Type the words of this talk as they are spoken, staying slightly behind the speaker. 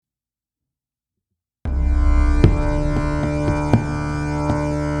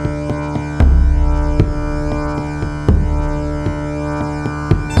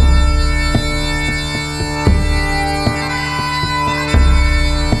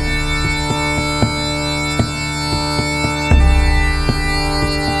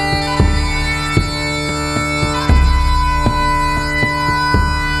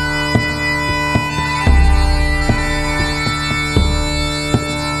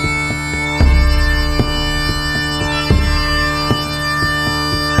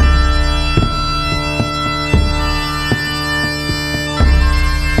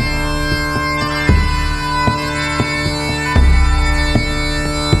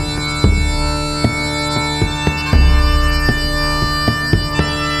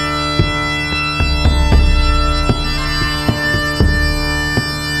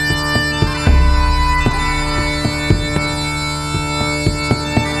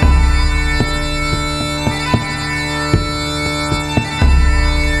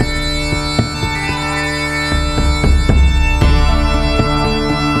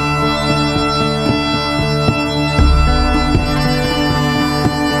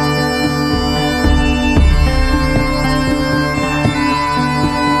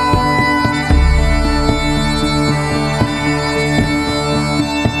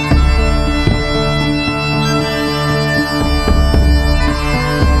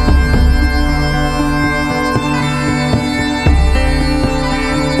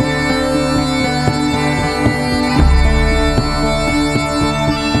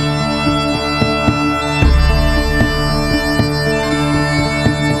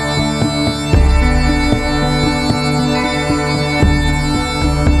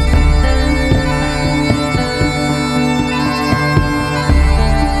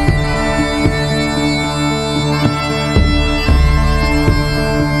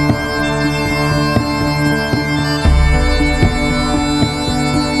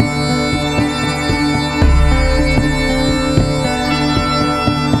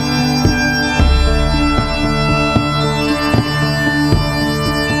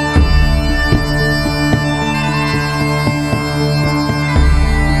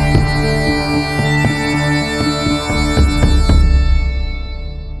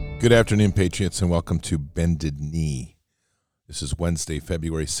Good afternoon, Patriots, and welcome to Bended Knee. This is Wednesday,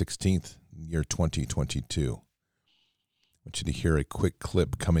 February 16th, year 2022. I want you to hear a quick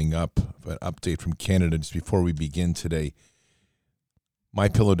clip coming up of an update from Canada just before we begin today.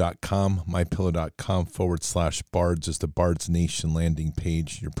 MyPillow.com/Bards is the Bards Nation landing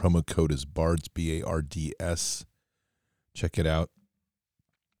page. Your promo code is BARDS, B-A-R-D-S. Check it out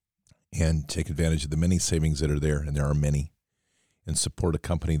and take advantage of the many savings that are there, and there are many, and support a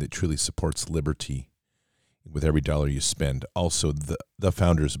company that truly supports liberty with every dollar you spend. Also, the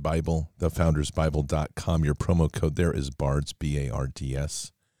Founders Bible, thefoundersbible.com. Your promo code there is BARDS,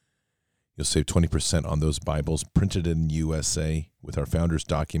 B-A-R-D-S. You'll save 20% on those Bibles, printed in USA with our Founders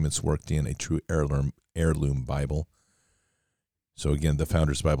documents worked in, a true heirloom Bible. So again,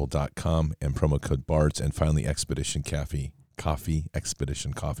 thefoundersbible.com and promo code BARDS. And finally, Expedition Coffee,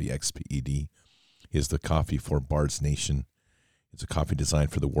 Expedition Coffee, XPED, is the coffee for Bards Nation. It's a coffee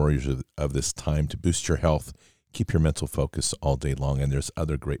designed for the warriors of this time to boost your health, keep your mental focus all day long. And there's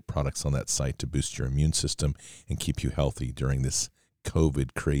other great products on that site to boost your immune system and keep you healthy during this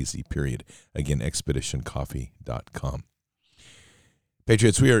COVID crazy period. Again, expeditioncoffee.com.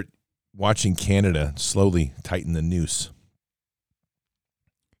 Patriots, we are watching Canada slowly tighten the noose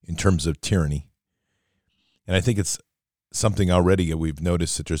in terms of tyranny. And I think it's something already that we've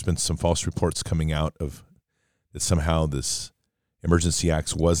noticed that there's been some false reports coming out of that somehow this Emergency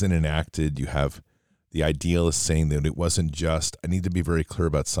Act wasn't enacted. You have the idealists saying that it wasn't just. I need to be very clear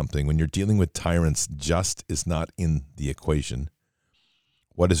about something. When you're dealing with tyrants, just is not in the equation.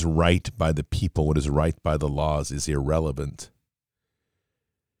 What is right by the people, what is right by the laws is irrelevant.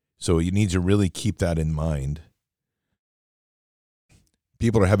 So you need to really keep that in mind.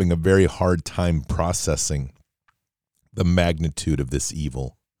 People are having a very hard time processing the magnitude of this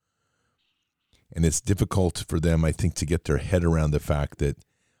evil. And it's difficult for them, I think, to get their head around the fact that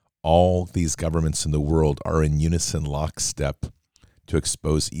all these governments in the world are in unison lockstep to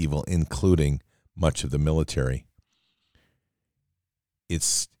expose evil, including much of the military.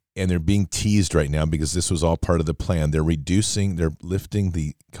 And they're being teased right now because this was all part of the plan. They're lifting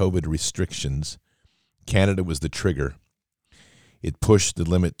the COVID restrictions. Canada was the trigger. It pushed the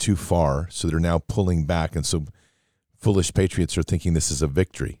limit too far, so they're now pulling back. And so foolish patriots are thinking this is a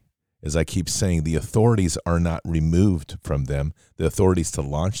victory. As I keep saying, the authorities are not removed from them, the authorities to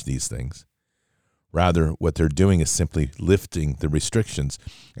launch these things. Rather, what they're doing is simply lifting the restrictions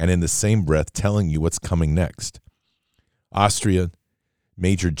and in the same breath telling you what's coming next. Austria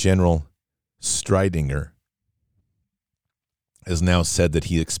Major General Streidinger has now said that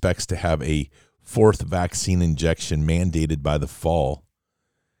he expects to have a fourth vaccine injection mandated by the fall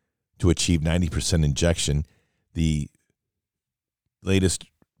to achieve 90% injection. The latest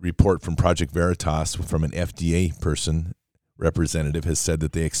report from Project Veritas from an FDA representative has said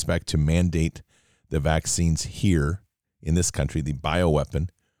that they expect to mandate the vaccines here in this country, the bioweapon,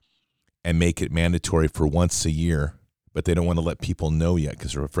 and make it mandatory for once a year. But they don't want to let people know yet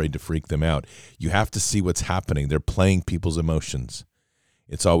because they're afraid to freak them out. You have to see what's happening. They're playing people's emotions.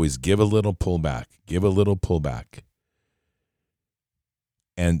 It's always give a little pullback, give a little pullback.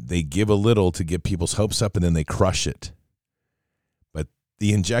 And they give a little to get people's hopes up, and then they crush it. But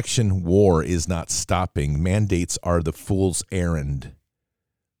the injection war is not stopping. Mandates are the fool's errand.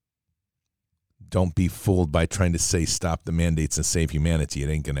 Don't be fooled by trying to say stop the mandates and save humanity. It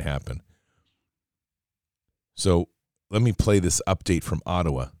ain't going to happen. So let me play this update from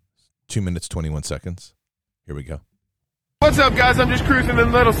Ottawa. 2 minutes, 21 seconds. Here we go. What's up, guys? I'm just cruising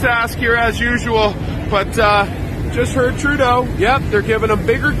in Little Sask here as usual, but just heard Trudeau. Yep, they're giving them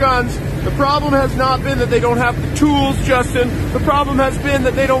bigger guns. The problem has not been that they don't have the tools, Justin. The problem has been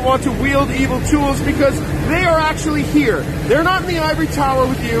that they don't want to wield evil tools because they are actually here. They're not in the ivory tower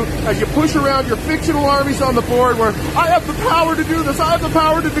with you as you push around your fictional armies on the board where I have the power to do this, I have the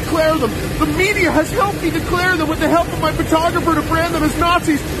power to declare them. The media has helped me declare them with the help of my photographer to brand them as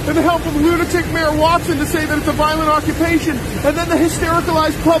Nazis and the help of lunatic Mayor Watson to say that it's a violent occupation. And then the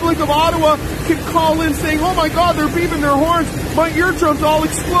hystericalized public of Ottawa can call in saying, oh my God, they're beeping their horns. My eardrums all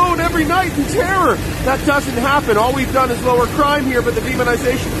explode every night in terror. That doesn't happen. All we've done is lower crime here, but the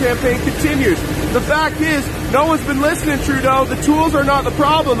demonization campaign continues. The fact is, no one's been listening, Trudeau. The tools are not the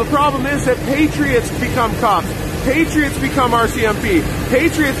problem. The problem is that patriots become cops. Patriots become RCMP.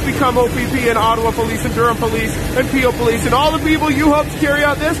 Patriots become OPP and Ottawa Police and Durham Police and Peel Police. And all the people you hope to carry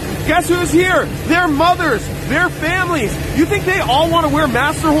out this, guess who's here? Their mothers, their families. You think they all want to wear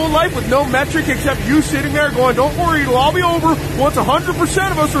masks their whole life with no metric except you sitting there going, don't worry, it'll all be over once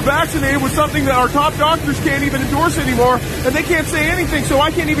 100% of us are vaccinated with something that our top doctors can't even endorse anymore, and they can't say anything, so I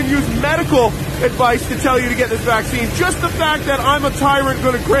can't even use medical advice to tell you to get this vaccine. Just the fact that I'm a tyrant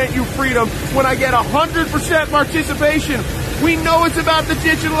going to grant you freedom when I get 100% participation. We know it's about the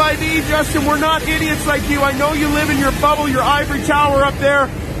digital ID, Justin. We're not idiots like you. I know you live in your bubble, your ivory tower up there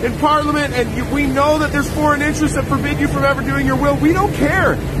in Parliament, and we know that there's foreign interests that forbid you from ever doing your will. We don't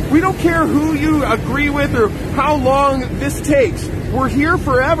care. We don't care who you agree with or how long this takes. We're here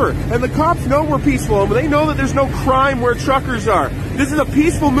forever, and the cops know we're peaceful, and they know that there's no crime where truckers are. This is a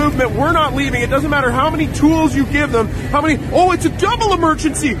peaceful movement. We're not leaving. It doesn't matter how many tools you give them, it's a double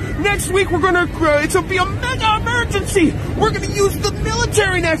emergency. Next week it'll be a mega emergency. We're going to use the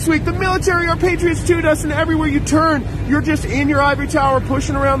military next week. The military are patriots too, Dustin. Everywhere you turn, you're just in your ivory tower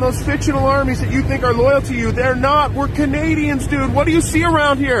pushing around those fictional armies that you think are loyal to you. They're not. We're Canadians, dude. What do you see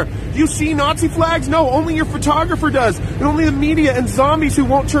around here? Do you see Nazi flags? No, only your photographer does, and only the media and zombies who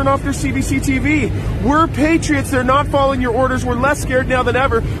won't turn off their CBC TV. We're patriots. They're not following your orders. We're less scared now than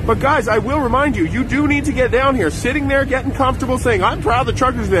ever. But guys, I will remind you, you do need to get down here. Sitting there, getting comfortable, saying, I'm proud the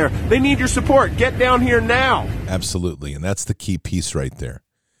truckers there. They need your support. Get down here now. Absolutely. And that's the key piece right there,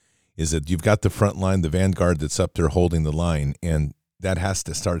 is that you've got the front line, the vanguard that's up there holding the line, and that has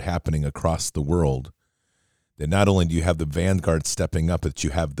to start happening across the world. That not only do you have the vanguard stepping up, but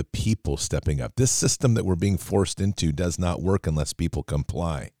you have the people stepping up. This system that we're being forced into does not work unless people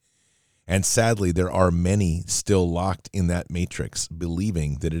comply. And sadly, there are many still locked in that matrix,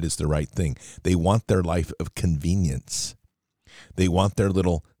 believing that it is the right thing. They want their life of convenience. They want their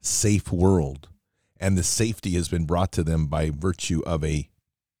little safe world. And the safety has been brought to them by virtue of a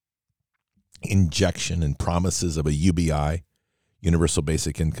injection and promises of a UBI, universal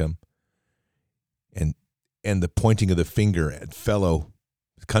basic income, and the pointing of the finger at fellow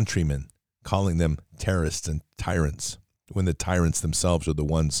countrymen, calling them terrorists and tyrants, when the tyrants themselves are the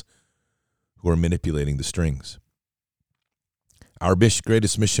ones who are manipulating the strings. Our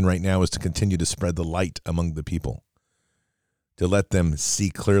greatest mission right now is to continue to spread the light among the people, to let them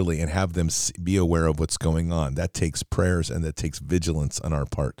see clearly and have them be aware of what's going on. That takes prayers and that takes vigilance on our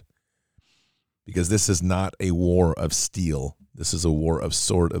part, because this is not a war of steel. This is a war of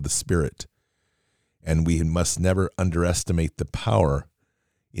sword of the Spirit. And we must never underestimate the power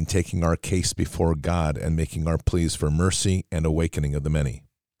in taking our case before God and making our pleas for mercy and awakening of the many.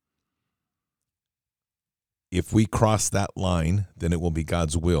 If we cross that line, then it will be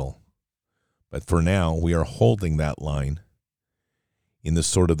God's will. But for now, we are holding that line in the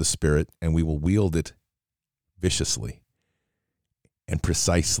sword of the Spirit, and we will wield it viciously and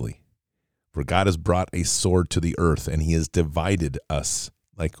precisely. For God has brought a sword to the earth, and he has divided us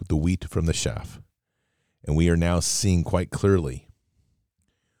like the wheat from the chaff. And we are now seeing quite clearly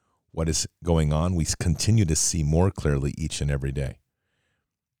what is going on. We continue to see more clearly each and every day.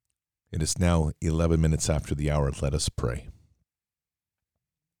 It is now 11 minutes after the hour. Let us pray.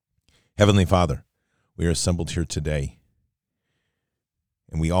 Heavenly Father, we are assembled here today,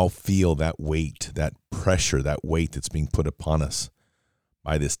 and we all feel that weight, that pressure, that weight that's being put upon us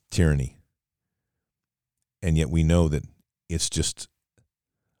by this tyranny. And yet we know that it's just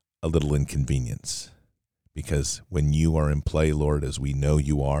a little inconvenience. Because when you are in play, Lord, as we know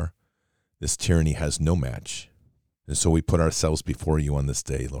you are, this tyranny has no match. And so we put ourselves before you on this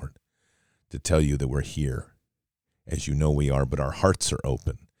day, Lord, to tell you that we're here, as you know we are, but our hearts are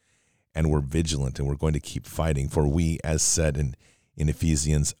open, and we're vigilant, and we're going to keep fighting. For we, as said in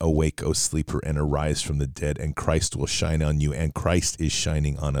Ephesians, awake, O sleeper, and arise from the dead, and Christ will shine on you, and Christ is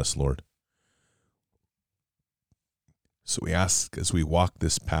shining on us, Lord. So we ask, as we walk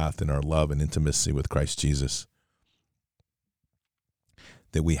this path in our love and intimacy with Christ Jesus,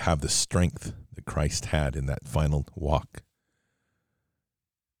 that we have the strength that Christ had in that final walk.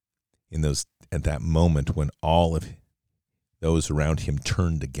 At that moment when all of those around him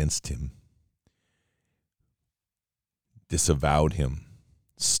turned against him, disavowed him,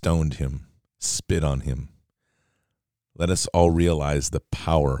 stoned him, spit on him. Let us all realize the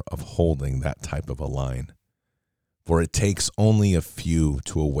power of holding that type of a line. For it takes only a few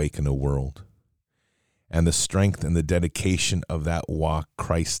to awaken a world. And the strength and the dedication of that walk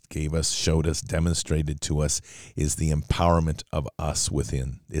Christ gave us, showed us, demonstrated to us, is the empowerment of us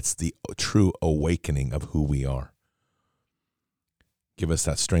within. It's the true awakening of who we are. Give us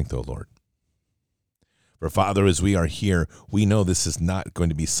that strength, O Lord. For Father, as we are here, we know this is not going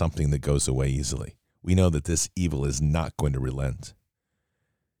to be something that goes away easily. We know that this evil is not going to relent.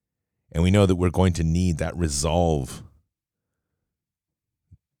 And we know that we're going to need that resolve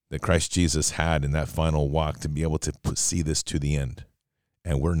that Christ Jesus had in that final walk to be able to see this to the end.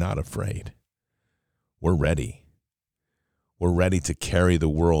 And we're not afraid. We're ready. We're ready to carry the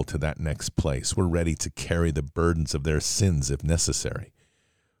world to that next place. We're ready to carry the burdens of their sins if necessary.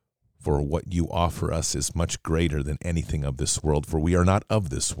 For what you offer us is much greater than anything of this world, for we are not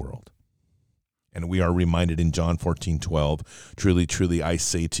of this world. And we are reminded in John 14:12, truly, truly, I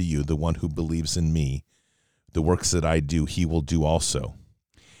say to you, the one who believes in me, the works that I do, he will do also.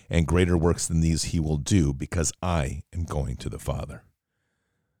 And greater works than these he will do, because I am going to the Father.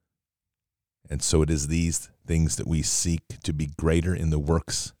 And so it is these things that we seek to be greater in the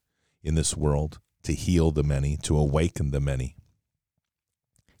works in this world, to heal the many, to awaken the many,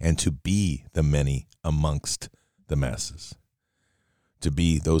 and to be the many amongst the masses. To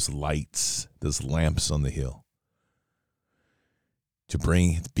be those lights, those lamps on the hill. To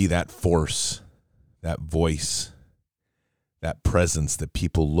be that force, that voice, that presence that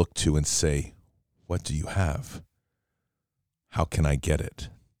people look to and say, what do you have? How can I get it?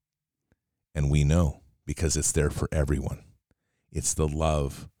 And we know, because it's there for everyone. It's the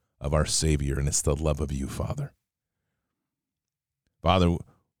love of our Savior, and it's the love of you, Father. Father,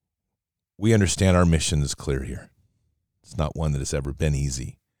 we understand our mission is clear here. It's not one that has ever been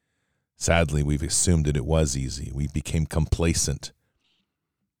easy. Sadly, we've assumed that it was easy. We became complacent.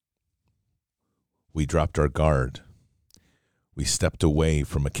 We dropped our guard. We stepped away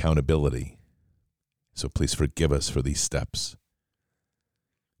from accountability. So please forgive us for these steps.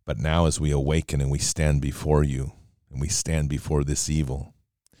 But now as we awaken and we stand before you, and we stand before this evil,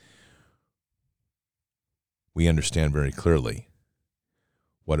 we understand very clearly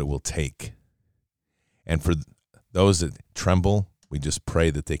what it will take. And for those that tremble, we just pray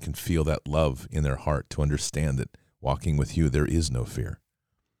that they can feel that love in their heart to understand that walking with you, there is no fear,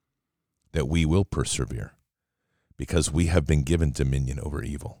 that we will persevere because we have been given dominion over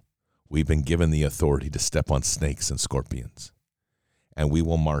evil. We've been given the authority to step on snakes and scorpions, and we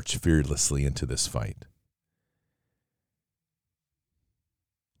will march fearlessly into this fight.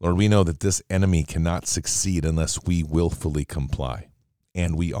 Lord, we know that this enemy cannot succeed unless we willfully comply.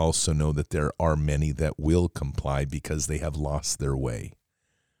 And we also know that there are many that will comply because they have lost their way.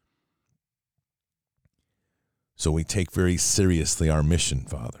 So we take very seriously our mission,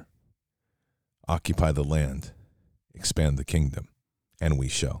 Father. Occupy the land, expand the kingdom, and we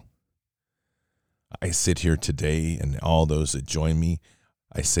shall. I sit here today, and all those that join me,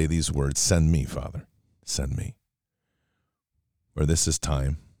 I say these words, send me, Father, send me. For this is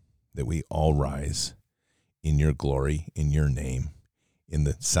time that we all rise in your glory, in your name, in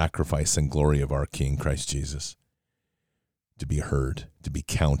the sacrifice and glory of our King, Christ Jesus, to be heard, to be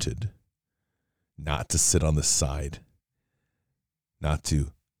counted, not to sit on the side, not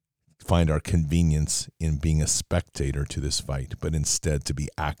to find our convenience in being a spectator to this fight, but instead to be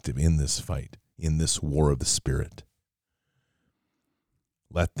active in this fight, in this war of the Spirit.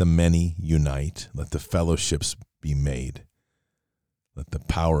 Let the many unite. Let the fellowships be made. Let the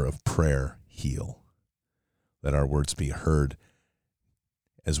power of prayer heal. Let our words be heard.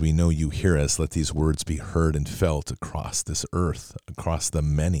 As we know you hear us, let these words be heard and felt across this earth, across the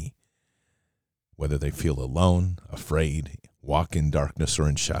many, whether they feel alone, afraid, walk in darkness or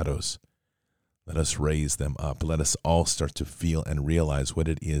in shadows. Let us raise them up. Let us all start to feel and realize what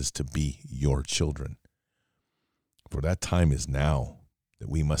it is to be your children. For that time is now that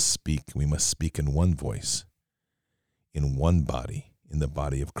we must speak. We must speak in one voice, in one body, in the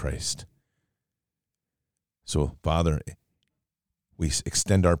body of Christ. So, Father, we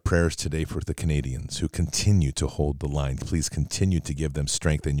extend our prayers today for the Canadians who continue to hold the line. Please continue to give them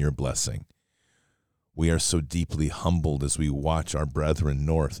strength in your blessing. We are so deeply humbled as we watch our brethren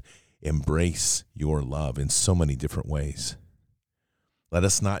north embrace your love in so many different ways. Let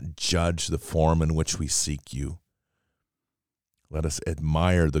us not judge the form in which we seek you. Let us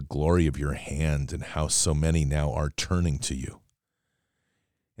admire the glory of your hand and how so many now are turning to you,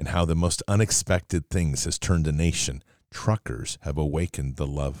 and how the most unexpected things has turned a nation. Truckers have awakened the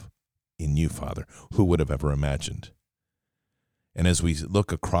love in you, Father. Who would have ever imagined? And as we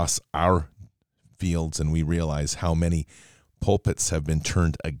look across our fields and we realize how many pulpits have been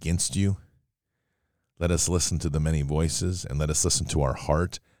turned against you, let us listen to the many voices and let us listen to our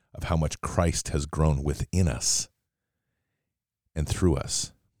heart of how much Christ has grown within us and through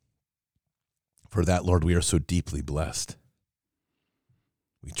us. For that, Lord, we are so deeply blessed.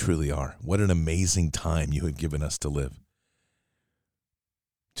 We truly are. What an amazing time you have given us to live.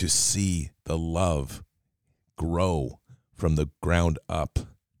 To see the love grow from the ground up,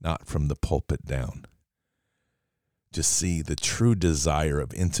 not from the pulpit down. To see the true desire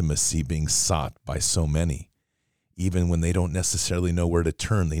of intimacy being sought by so many, even when they don't necessarily know where to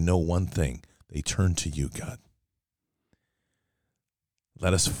turn. They know one thing. They turn to you, God.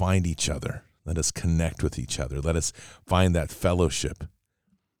 Let us find each other. Let us connect with each other. Let us find that fellowship.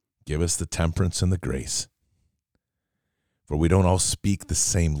 Give us the temperance and the grace. For we don't all speak the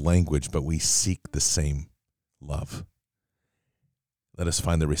same language, but we seek the same love. Let us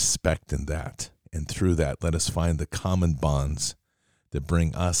find the respect in that. And through that, let us find the common bonds that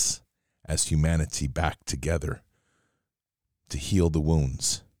bring us as humanity back together to heal the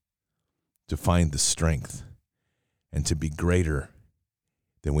wounds, to find the strength, and to be greater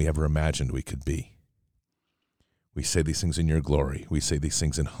than we ever imagined we could be. We say these things in your glory. We say these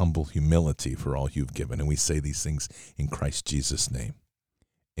things in humble humility for all you've given. And we say these things in Christ Jesus' name.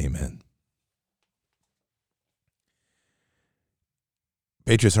 Amen.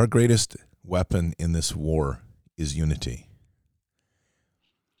 Patriots, our greatest weapon in this war is unity.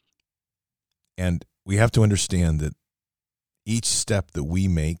 And we have to understand that each step that we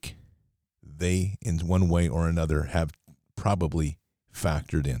make, they, in one way or another, have probably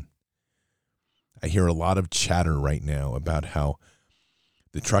factored in. I hear a lot of chatter right now about how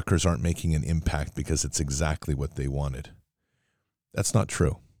the truckers aren't making an impact because it's exactly what they wanted. That's not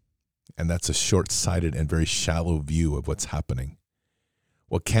true. And that's a short-sighted and very shallow view of what's happening.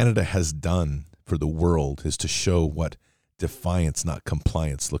 What Canada has done for the world is to show what defiance, not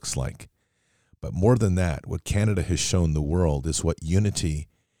compliance, looks like. But more than that, what Canada has shown the world is what unity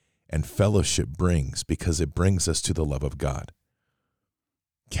and fellowship brings, because it brings us to the love of God.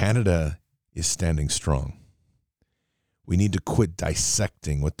 Canada is standing strong. We need to quit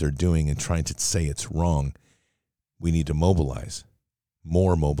dissecting what they're doing and trying to say it's wrong. We need to mobilize.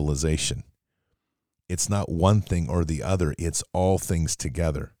 More mobilization. It's not one thing or the other. It's all things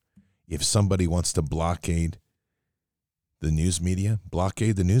together. If somebody wants to blockade the news media,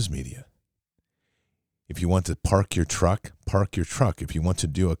 blockade the news media. If you want to park your truck, park your truck. If you want to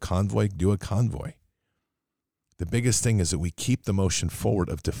do a convoy, do a convoy. The biggest thing is that we keep the motion forward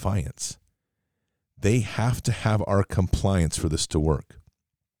of defiance. They have to have our compliance for this to work.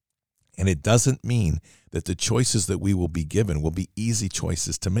 And it doesn't mean that the choices that we will be given will be easy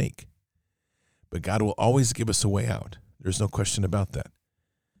choices to make. But God will always give us a way out. There's no question about that.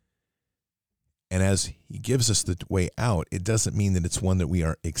 And as he gives us the way out, it doesn't mean that it's one that we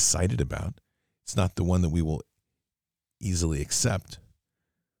are excited about. It's not the one that we will easily accept.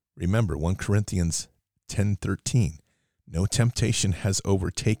 Remember, 1 Corinthians 10:13, no temptation has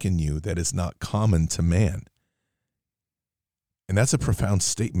overtaken you that is not common to man. And that's a profound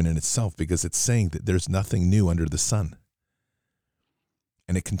statement in itself, because it's saying that there's nothing new under the sun.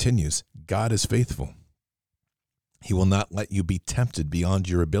 And it continues, God is faithful. He will not let you be tempted beyond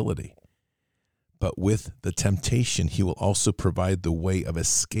your ability. But with the temptation, he will also provide the way of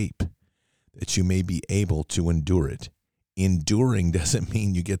escape, that you may be able to endure it. Enduring doesn't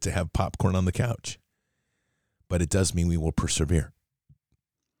mean you get to have popcorn on the couch, but it does mean we will persevere.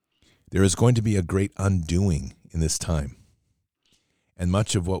 There is going to be a great undoing in this time. And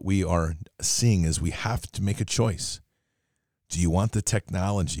much of what we are seeing is we have to make a choice. Do you want the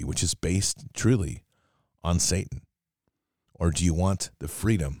technology, which is based truly on Satan? Or do you want the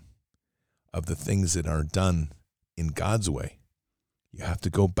freedom of the things that are done in God's way? You have to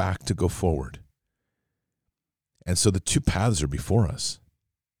go back to go forward. And so the two paths are before us.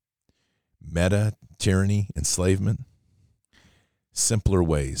 Meta, tyranny, enslavement. Simpler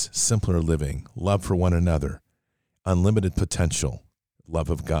ways, simpler living, love for one another, unlimited potential, love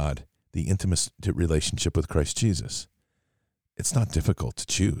of God, the intimate relationship with Christ Jesus. It's not difficult to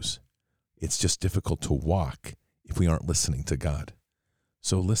choose. It's just difficult to walk if we aren't listening to God.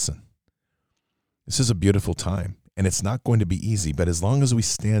 So listen. This is a beautiful time, and it's not going to be easy, but as long as we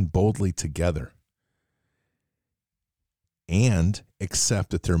stand boldly together and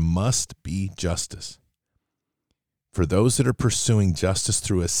accept that there must be justice. For those that are pursuing justice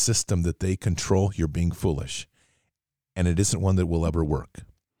through a system that they control, you're being foolish, and it isn't one that will ever work.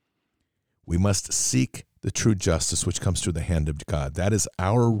 We must seek the true justice which comes through the hand of God. That is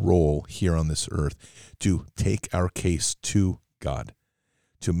our role here on this earth, to take our case to God,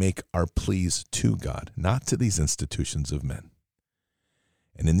 to make our pleas to God, not to these institutions of men.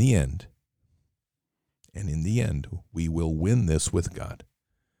 And in the end, we will win this with God,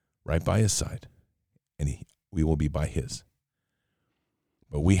 right by his side, and we will be by his.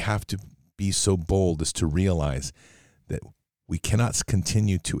 But we have to be so bold as to realize that we cannot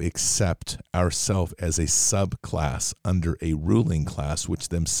continue to accept ourselves as a subclass under a ruling class which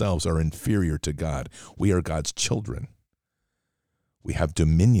themselves are inferior to God. We are God's children. We have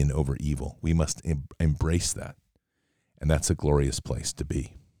dominion over evil. We must embrace that. And that's a glorious place to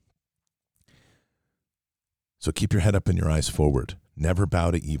be. So keep your head up and your eyes forward. Never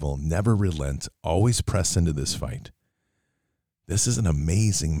bow to evil. Never relent. Always press into this fight. This is an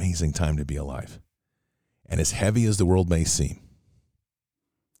amazing, amazing time to be alive. And as heavy as the world may seem,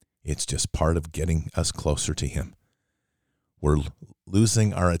 it's just part of getting us closer to him. We're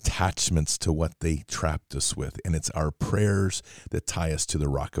losing our attachments to what they trapped us with. And it's our prayers that tie us to the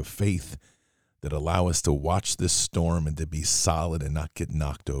rock of faith, that allow us to watch this storm and to be solid and not get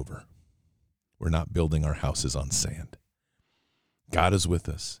knocked over. We're not building our houses on sand. God is with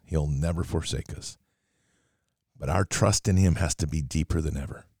us. He'll never forsake us. But our trust in him has to be deeper than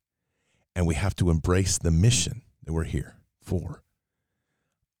ever. And we have to embrace the mission that we're here for.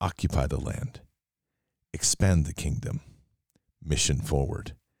 Occupy the land. Expand the kingdom. Mission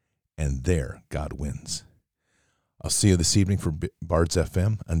forward. And there, God wins. I'll see you this evening for Bards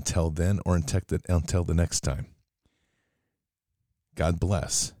FM. Until then, or until the next time. God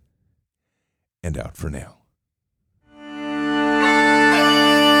bless. And out for now.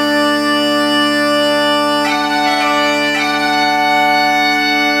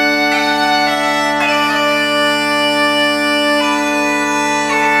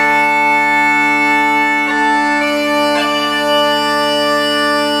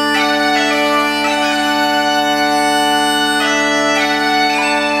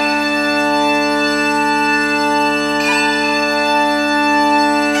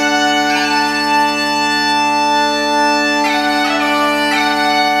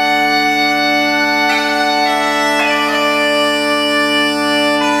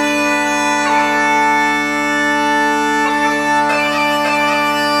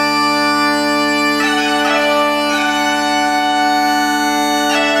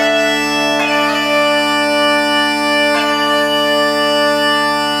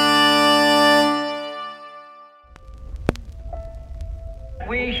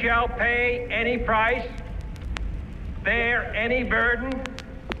 We shall pay any price, bear any burden,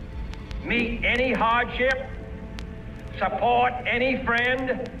 meet any hardship, support any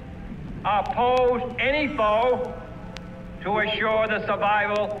friend, oppose any foe to assure the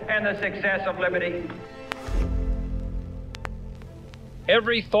survival and the success of liberty.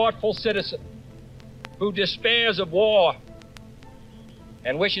 Every thoughtful citizen who despairs of war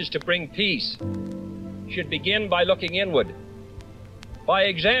and wishes to bring peace should begin by looking inward, by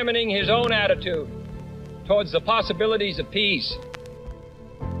examining his own attitude towards the possibilities of peace.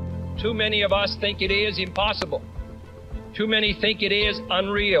 Too many of us think it is impossible. Too many think it is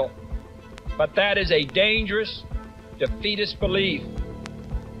unreal. But that is a dangerous, defeatist belief.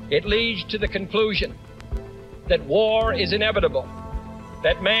 It leads to the conclusion that war is inevitable,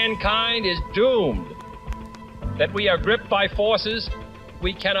 that mankind is doomed, that we are gripped by forces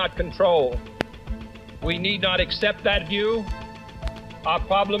we cannot control. We need not accept that view. Our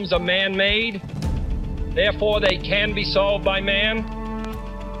problems are man-made, therefore they can be solved by man,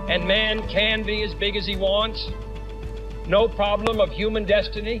 and man can be as big as he wants. No problem of human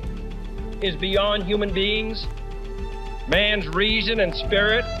destiny is beyond human beings. Man's reason and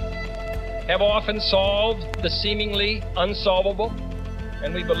spirit have often solved the seemingly unsolvable,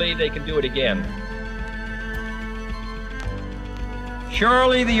 and we believe they can do it again.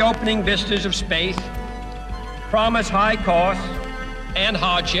 Surely the opening vistas of space promise high costs and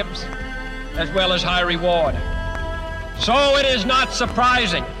hardships, as well as high reward. So it is not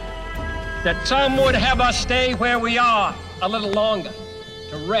surprising that some would have us stay where we are a little longer,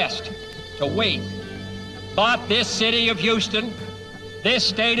 to rest, to wait. But this city of Houston, this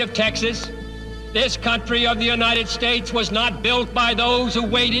state of Texas, this country of the United States was not built by those who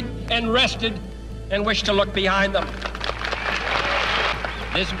waited and rested and wished to look behind them.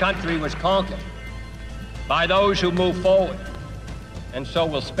 This country was conquered by those who move forward. And so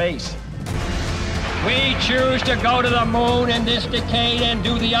will space. We choose to go to the moon in this decade and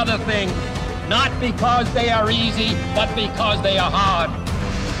do the other thing, not because they are easy, but because they are hard.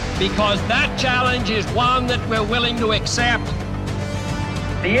 Because that challenge is one that we're willing to accept.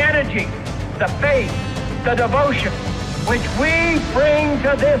 The energy, the faith, the devotion which we bring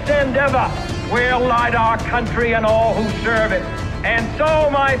to this endeavor will light our country and all who serve it. And so,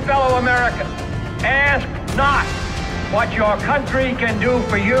 my fellow Americans, ask not what your country can do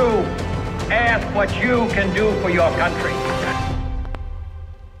for you. Ask what you can do for your country.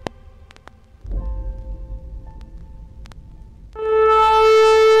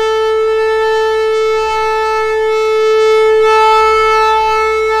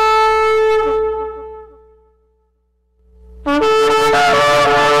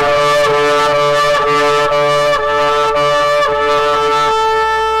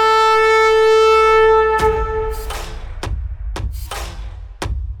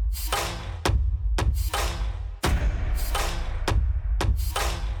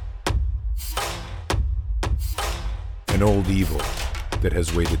 An old evil that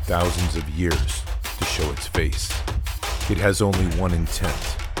has waited thousands of years to show its face. It has only one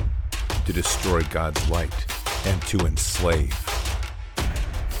intent: to destroy God's light and to enslave.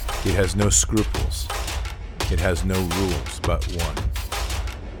 It has no scruples. It has no rules but one: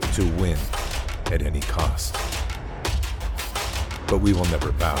 to win at any cost. But we will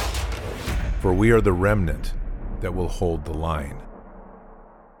never bow, for we are the remnant that will hold the line.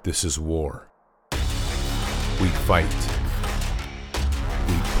 This is war. We fight.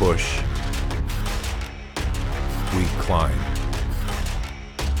 We push. We climb.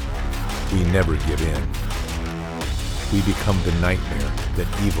 We never give in. We become the nightmare that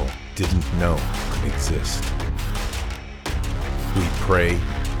evil didn't know could exist. We pray.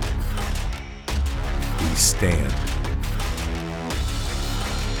 We stand.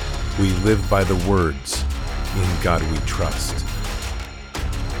 We live by the words, "In God we trust."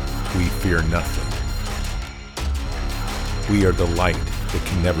 We fear nothing. We are the light that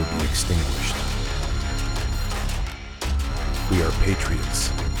can never be extinguished. We are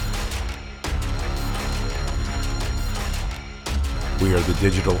patriots. We are the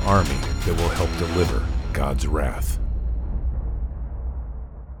digital army that will help deliver God's wrath.